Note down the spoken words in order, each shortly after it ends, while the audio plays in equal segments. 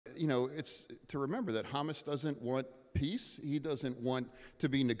it's to remember that Hamas doesn't want peace. He doesn't want to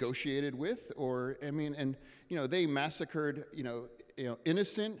be negotiated with, they massacred,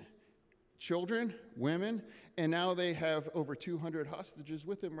 innocent children, women, and now they have over 200 hostages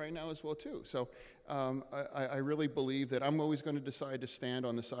with them right now as well too. So I really believe that I'm always going to decide to stand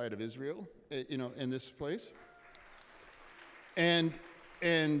on the side of Israel, in this place. And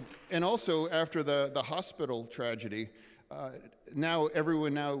also after the hospital tragedy, now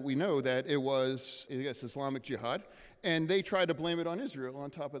we know that it was, I guess, Islamic Jihad, and they tried to blame it on Israel on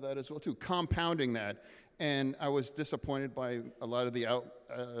top of that as well too, compounding that. And I was disappointed by a lot of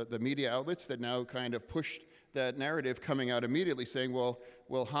the media outlets that now kind of pushed that narrative, coming out immediately saying, well,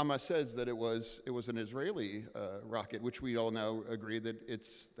 Hamas says that it was an Israeli rocket, which we all now agree that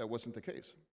that wasn't the case.